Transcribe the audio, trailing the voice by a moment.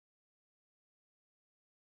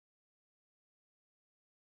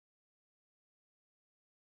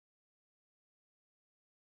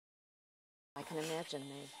I can imagine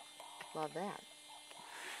they love that.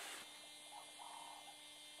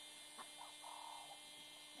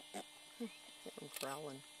 I'm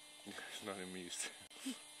growling. It's not amused.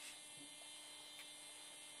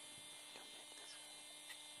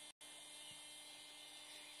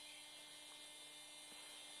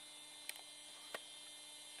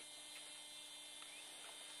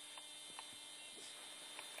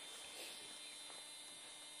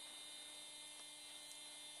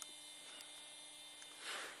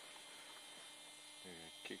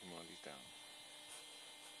 Kick him while he's down.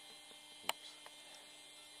 Oops.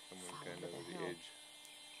 Someone's going over the edge.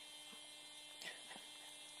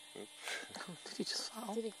 Oops. Oh, did he just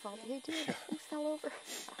fall? Did he fall? He did. He fell over.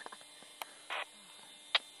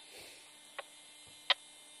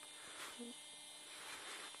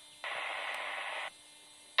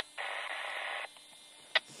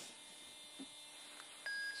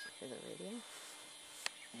 Hear the radio?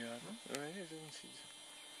 Yeah, the radio doesn't see.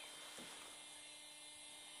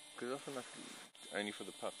 Because often only for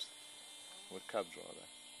the pups, or cubs rather.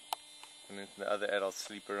 And then the other adults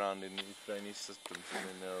sleep around in these drainage systems, and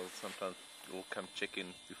then they'll sometimes all come check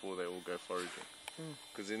in before they all go foraging.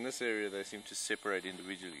 Because in this area they seem to separate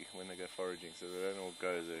individually when they go foraging, so they don't all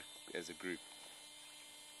go as a group.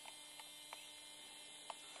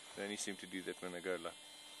 They only seem to do that when they go like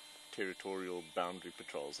territorial boundary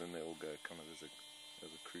patrols, and they all go kind of as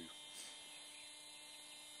a crew.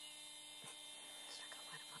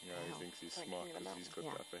 Yeah, he thinks he's smart because he's got the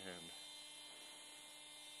upper hand.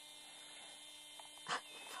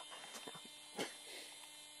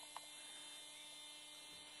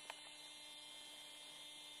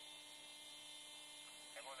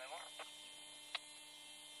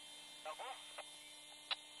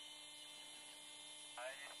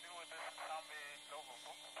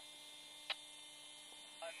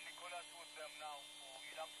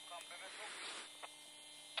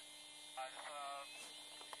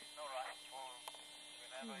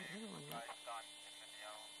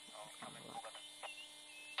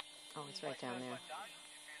 Oh, it's right down there.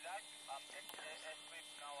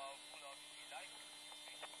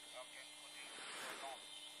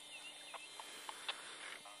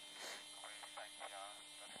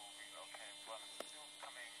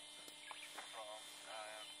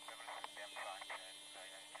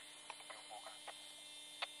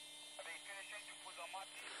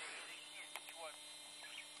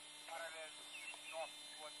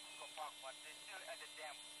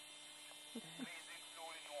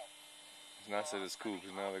 It's nice that it's cool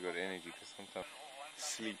because now they've got energy, because sometimes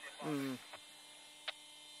sleep.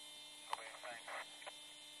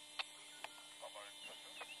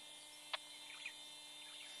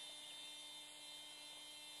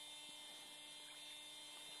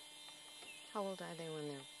 How old are they when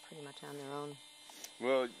they're pretty much on their own?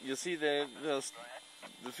 Well, you'll see the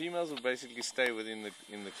females will basically stay within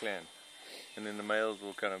the clan, and then the males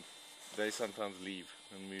will they sometimes leave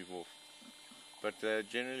and move off. But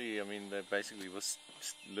generally, I mean, they basically will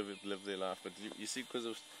live their life. But you see, because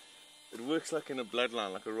it works like in a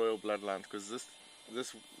bloodline, like a royal bloodline. Because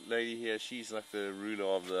this lady here, she's like the ruler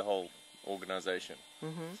of the whole organization.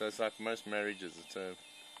 So it's like most marriages, it's a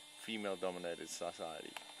female-dominated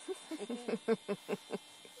society.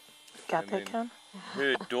 Got that, Ken?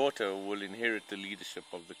 Her daughter will inherit the leadership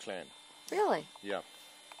of the clan. Really? Yeah.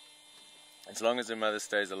 As long as her mother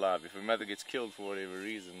stays alive. If her mother gets killed for whatever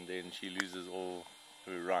reason, then she loses all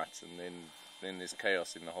her rights, and then there's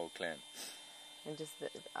chaos in the whole clan. And does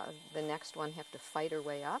the next one have to fight her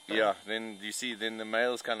way up? Or? Yeah, then you see, then the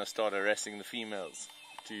males kind of start harassing the females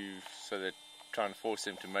so they try and force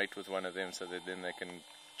them to mate with one of them, so that then they can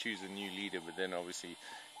choose a new leader. But then obviously,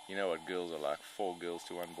 you know what girls are like, 4 girls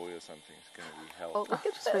to 1 boy or something. It's going to be hell. Oh, look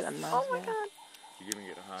at this. Oh my God. You're going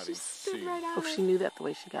to get a hiding She stood soon. right out. Oh, she knew that the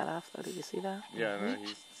way she got off, though. Did you see that? Yeah, no,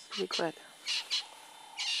 he's pretty quick.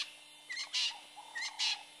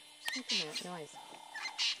 Who's making that noise?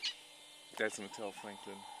 That's Mattel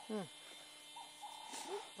Franklin.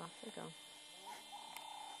 Off they go.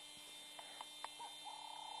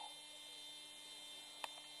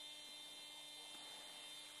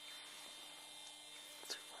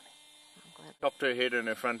 It's funny. I'm glad. Chopped her head and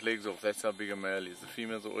her front legs off. That's how big a male is. The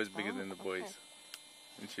females are always bigger than the boys. Okay.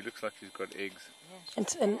 And she looks like she's got eggs.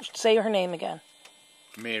 And say her name again.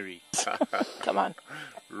 Mary. Come on.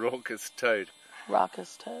 Raucous toad.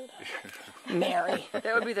 Raucous toad. Mary.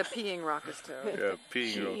 That would be the peeing raucous toad. Yeah,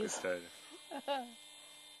 peeing raucous toad.